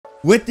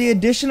With the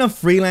addition of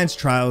freelance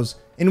trials,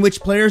 in which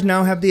players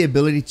now have the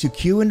ability to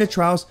queue into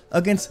trials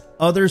against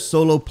other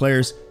solo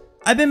players,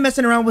 I've been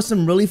messing around with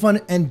some really fun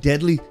and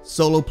deadly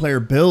solo player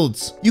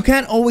builds. You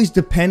can't always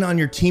depend on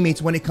your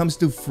teammates when it comes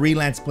to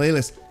freelance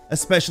playlists,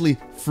 especially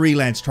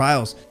freelance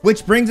trials.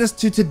 Which brings us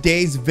to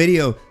today's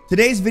video.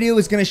 Today's video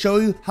is going to show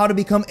you how to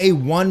become a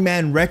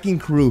one-man wrecking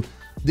crew.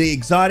 The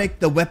exotic,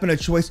 the weapon of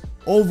choice,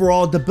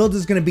 overall the build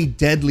is going to be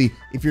deadly.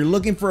 If you're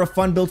looking for a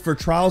fun build for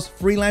trials,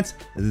 freelance,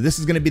 this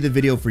is going to be the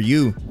video for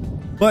you.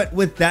 But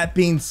with that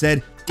being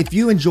said, if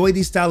you enjoy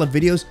these style of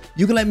videos,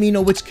 you can let me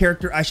know which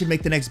character I should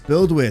make the next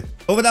build with.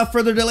 But without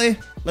further delay,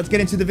 let's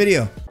get into the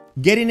video.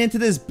 Getting into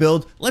this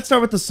build, let's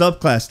start with the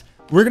subclass.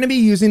 We're going to be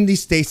using the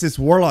Stasis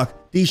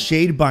Warlock, the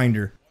Shade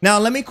Binder. Now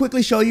let me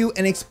quickly show you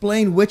and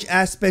explain which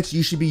aspects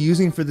you should be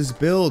using for this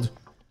build.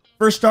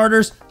 For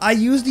starters, I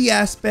use the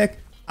aspect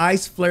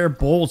Ice Flare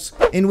Bolts,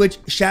 in which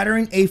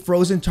shattering a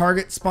frozen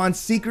target spawns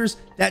seekers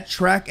that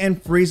track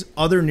and freeze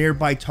other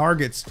nearby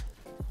targets.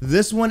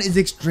 This one is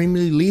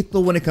extremely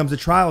lethal when it comes to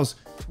trials.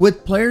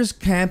 With players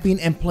camping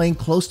and playing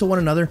close to one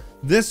another,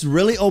 this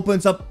really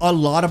opens up a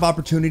lot of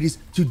opportunities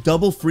to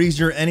double freeze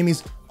your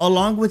enemies,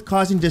 along with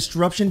causing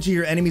disruption to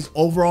your enemy's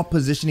overall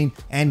positioning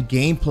and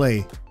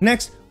gameplay.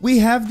 Next, we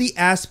have the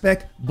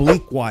aspect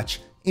Bleak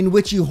Watch, in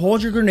which you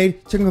hold your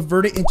grenade to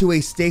convert it into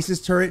a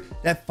stasis turret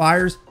that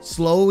fires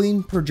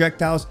slowing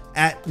projectiles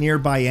at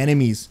nearby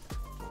enemies.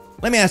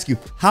 Let me ask you,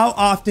 how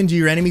often do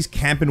your enemies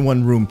camp in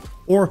one room?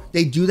 Or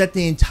they do that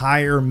the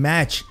entire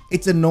match?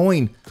 It's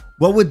annoying.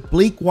 Well, with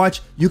Bleak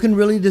Watch, you can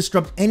really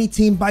disrupt any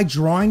team by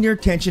drawing their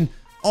attention.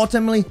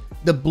 Ultimately,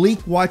 the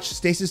Bleak Watch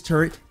stasis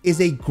turret is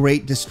a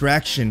great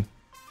distraction.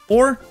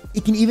 Or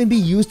it can even be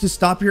used to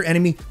stop your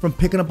enemy from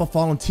picking up a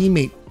fallen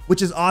teammate,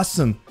 which is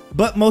awesome.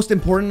 But most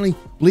importantly,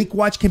 Bleak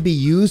Watch can be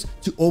used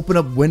to open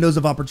up windows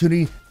of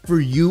opportunity for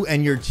you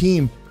and your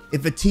team.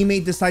 If a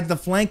teammate decides to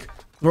flank,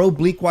 throw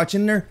Bleak Watch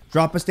in there,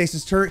 drop a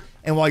stasis turret,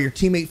 and while your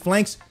teammate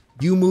flanks,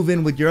 you move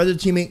in with your other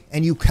teammate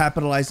and you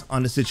capitalize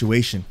on the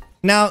situation.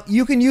 Now,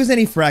 you can use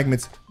any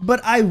fragments,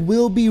 but I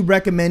will be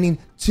recommending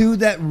two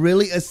that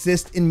really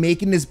assist in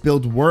making this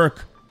build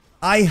work.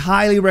 I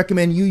highly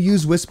recommend you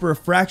use Whisper of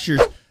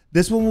Fractures.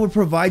 This one will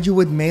provide you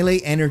with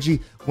melee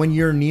energy when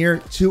you're near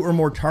 2 or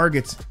more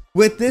targets.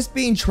 With this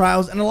being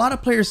trials and a lot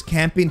of players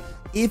camping,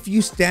 if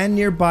you stand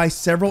nearby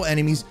several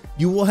enemies,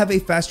 you will have a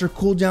faster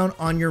cooldown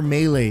on your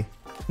melee.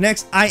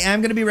 Next, I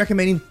am going to be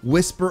recommending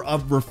Whisper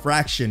of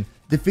Refraction.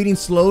 Defeating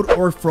slowed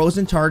or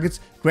frozen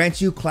targets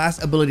grants you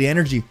class ability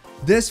energy.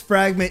 This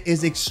fragment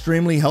is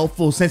extremely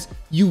helpful since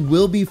you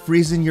will be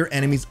freezing your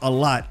enemies a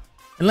lot.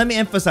 And let me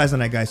emphasize on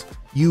that, guys.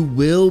 You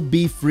will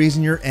be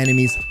freezing your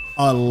enemies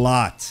a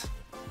lot.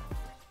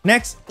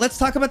 Next, let's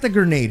talk about the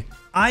grenade.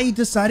 I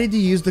decided to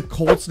use the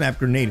Cold Snap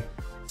grenade.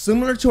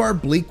 Similar to our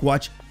Bleak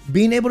Watch,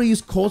 being able to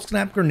use Cold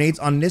Snap grenades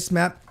on this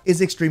map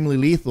is extremely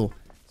lethal.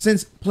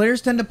 Since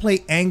players tend to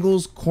play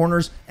angles,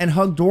 corners, and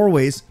hug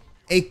doorways,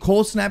 a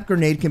Cold Snap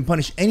grenade can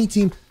punish any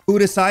team who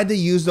decide to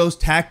use those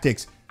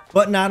tactics.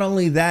 But not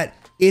only that,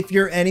 if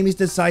your enemies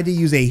decide to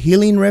use a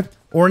healing rift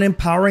or an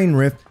empowering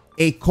rift,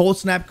 a Cold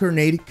Snap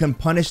grenade can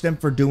punish them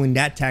for doing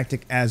that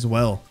tactic as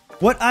well.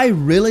 What I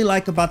really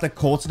like about the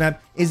Cold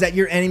Snap is that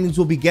your enemies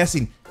will be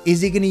guessing,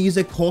 is he going to use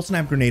a Cold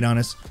Snap grenade on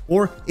us,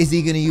 or is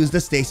he going to use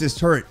the stasis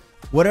turret?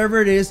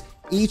 Whatever it is,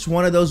 each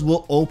one of those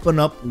will open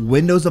up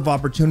windows of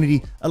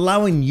opportunity,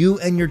 allowing you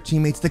and your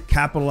teammates to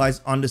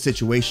capitalize on the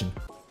situation.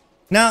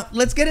 Now,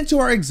 let's get into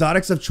our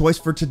exotics of choice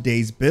for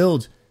today's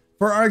build.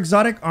 For our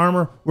exotic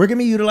armor, we're going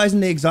to be utilizing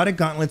the exotic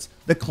gauntlets,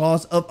 the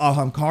Claws of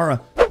Ahamkara,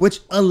 which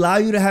allow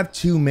you to have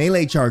 2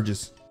 melee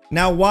charges.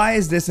 Now, why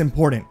is this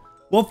important?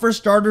 Well, for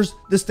starters,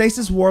 the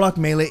Stasis Warlock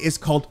melee is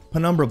called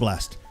Penumbra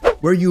Blast,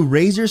 where you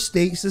raise your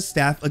stasis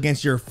staff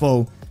against your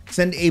foe,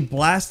 send a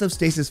blast of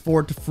stasis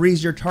forward to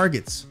freeze your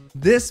targets.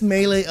 This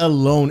melee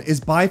alone is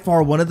by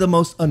far one of the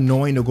most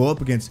annoying to go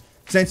up against,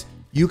 since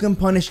you can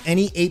punish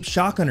any ape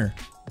shotgunner,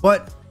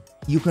 but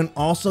you can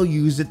also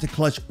use it to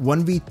clutch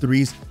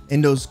 1v3s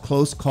in those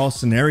close call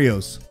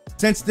scenarios.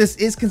 Since this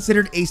is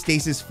considered a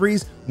stasis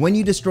freeze, when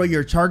you destroy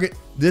your target,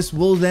 this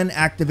will then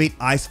activate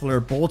Ice Flare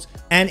Bolts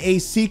and a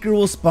Seeker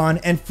will spawn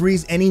and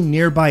freeze any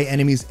nearby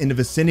enemies in the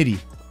vicinity.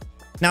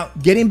 Now,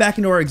 getting back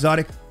into our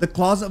exotic, the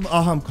Claws of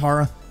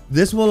Ahamkara,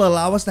 this will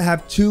allow us to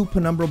have 2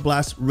 Penumbra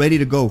Blasts ready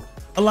to go,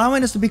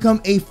 allowing us to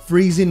become a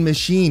freezing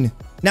machine.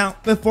 Now,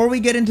 before we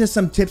get into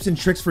some tips and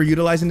tricks for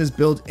utilizing this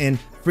build in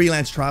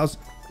freelance trials,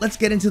 let's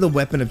get into the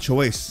weapon of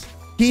choice.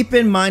 Keep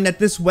in mind that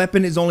this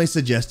weapon is only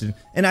suggested,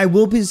 and I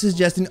will be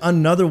suggesting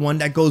another one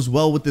that goes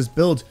well with this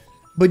build,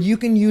 but you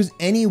can use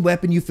any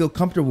weapon you feel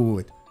comfortable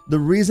with. The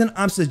reason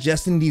I'm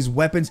suggesting these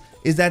weapons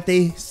is that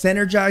they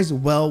synergize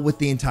well with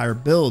the entire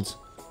build.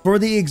 For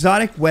the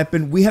exotic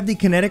weapon, we have the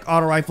kinetic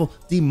auto rifle,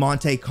 the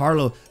Monte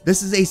Carlo.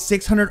 This is a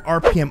 600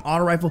 RPM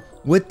auto rifle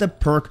with the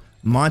perk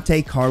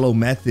Monte Carlo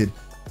method.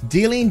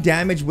 Dealing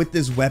damage with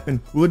this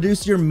weapon will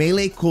reduce your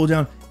melee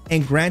cooldown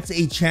and grants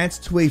a chance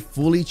to a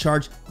fully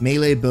charged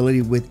melee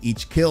ability with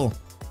each kill.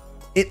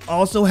 It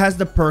also has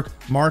the perk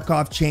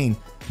Markov Chain.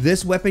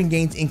 This weapon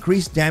gains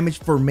increased damage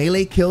for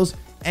melee kills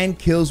and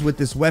kills with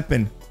this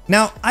weapon.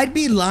 Now, I'd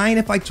be lying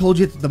if I told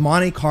you that the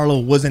Monte Carlo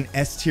was an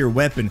S tier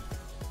weapon,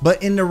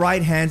 but in the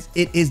right hands,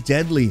 it is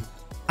deadly.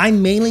 I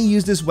mainly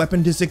use this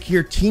weapon to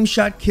secure team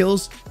shot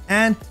kills,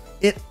 and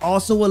it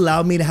also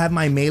allowed me to have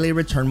my melee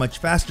return much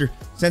faster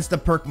since the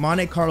perk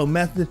Monte Carlo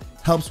method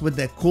helps with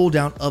the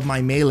cooldown of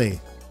my melee.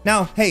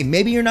 Now, hey,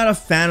 maybe you're not a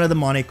fan of the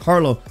Monte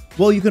Carlo.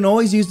 Well, you can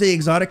always use the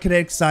exotic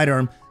kinetic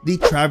sidearm, the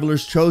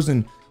Traveler's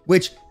Chosen,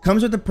 which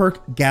comes with the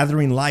perk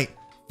Gathering Light.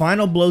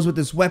 Final blows with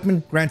this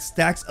weapon grant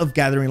stacks of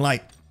Gathering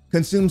Light.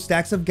 Consume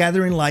stacks of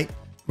Gathering Light,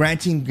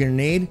 granting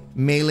grenade,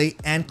 melee,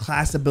 and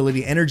class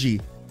ability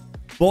energy.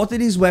 Both of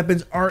these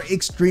weapons are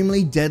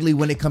extremely deadly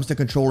when it comes to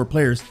controller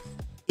players.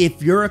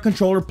 If you're a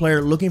controller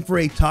player looking for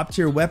a top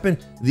tier weapon,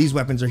 these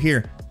weapons are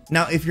here.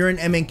 Now, if you're an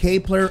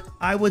MNK player,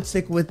 I would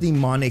stick with the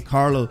Monte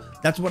Carlo.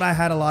 That's what I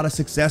had a lot of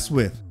success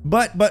with.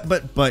 But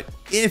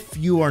if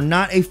you are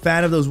not a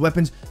fan of those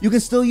weapons, you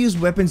can still use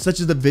weapons such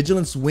as the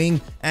Vigilance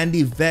Wing and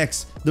the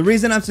Vex. The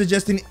reason I'm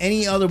suggesting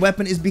any other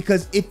weapon is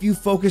because if you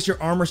focus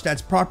your armor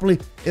stats properly,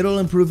 it'll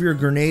improve your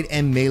grenade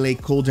and melee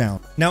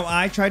cooldown. Now,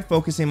 I tried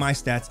focusing my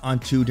stats on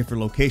 2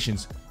 different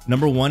locations.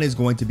 Number 1 is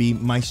going to be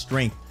my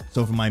strength,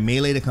 so for my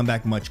melee to come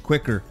back much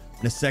quicker.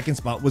 The second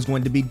spot was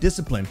going to be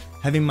discipline,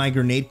 having my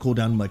grenade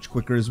cooldown much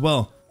quicker as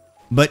well.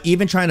 But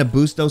even trying to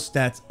boost those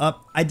stats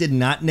up, I did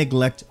not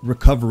neglect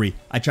recovery.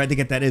 I tried to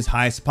get that as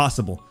high as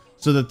possible.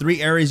 So the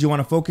 3 areas you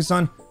want to focus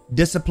on: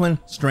 discipline,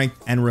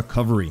 strength, and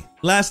recovery.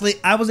 Lastly,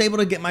 I was able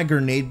to get my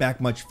grenade back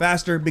much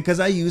faster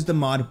because I used the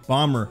mod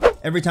Bomber.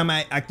 Every time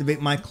I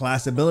activate my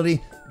class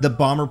ability, the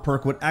Bomber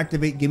perk would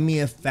activate, giving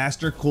me a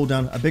faster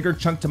cooldown, a bigger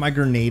chunk to my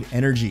grenade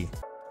energy.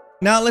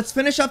 Now let's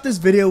finish off this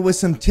video with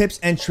some tips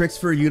and tricks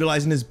for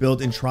utilizing this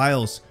build in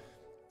trials.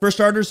 For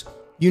starters,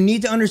 you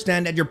need to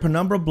understand that your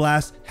Penumbra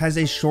Blast has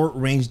a short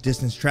range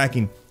distance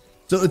tracking.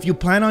 So if you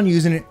plan on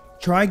using it,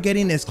 try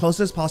getting as close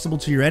as possible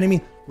to your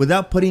enemy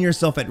without putting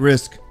yourself at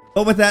risk.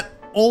 But with that,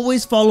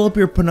 always follow up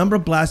your Penumbra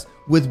Blast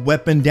with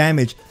weapon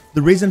damage.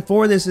 The reason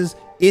for this is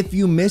if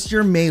you miss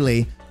your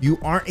melee, you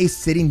aren't a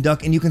sitting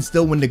duck and you can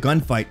still win the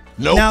gunfight.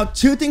 Nope. Now,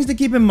 2 things to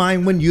keep in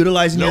mind when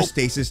utilizing your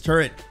stasis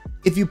turret.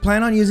 If you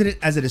plan on using it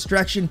as a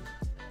distraction,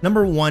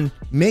 number 1,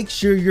 make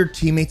sure your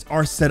teammates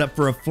are set up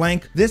for a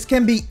flank. This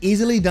can be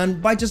easily done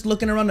by just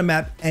looking around the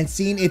map and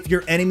seeing if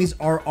your enemies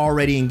are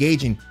already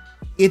engaging.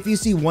 If you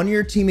see one of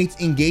your teammates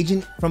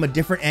engaging from a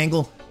different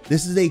angle,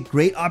 this is a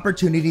great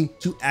opportunity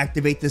to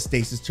activate the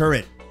stasis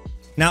turret.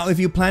 Now, if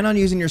you plan on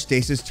using your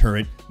stasis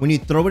turret, when you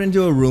throw it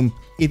into a room,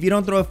 if you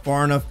don't throw it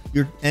far enough,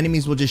 your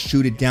enemies will just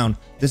shoot it down.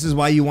 This is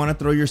why you want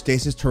to throw your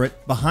stasis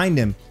turret behind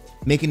them,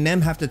 making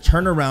them have to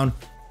turn around,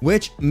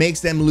 which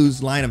makes them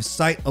lose line of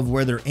sight of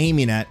where they're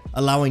aiming at,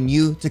 allowing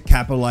you to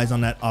capitalize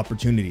on that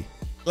opportunity.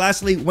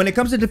 Lastly, when it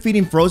comes to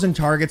defeating frozen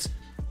targets,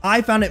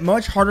 I found it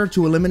much harder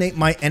to eliminate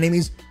my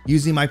enemies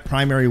using my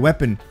primary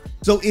weapon.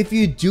 So if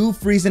you do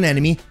freeze an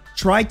enemy,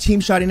 try team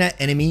shotting that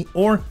enemy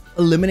or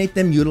eliminate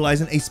them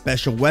utilizing a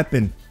special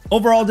weapon.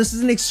 Overall, this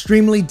is an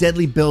extremely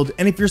deadly build,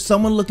 and if you're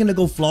someone looking to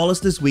go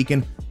flawless this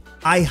weekend,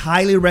 I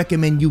highly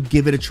recommend you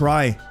give it a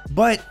try.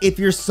 But if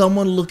you're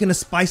someone looking to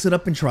spice it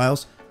up in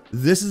trials,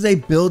 this is a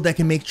build that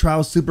can make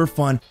trials super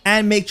fun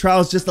and make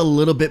trials just a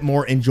little bit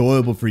more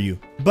enjoyable for you.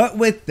 But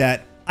with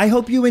that, I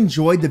hope you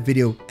enjoyed the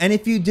video, and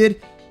if you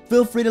did,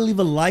 feel free to leave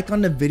a like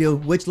on the video,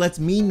 which lets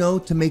me know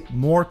to make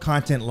more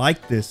content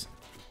like this.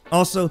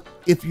 Also,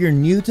 if you're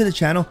new to the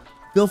channel,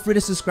 feel free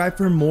to subscribe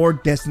for more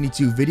Destiny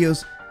 2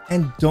 videos,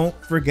 and don't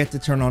forget to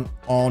turn on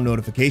all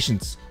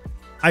notifications.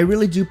 I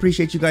really do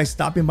appreciate you guys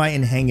stopping by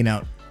and hanging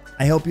out.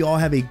 I hope you all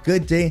have a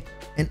good day,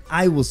 and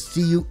I will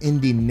see you in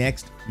the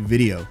next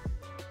video.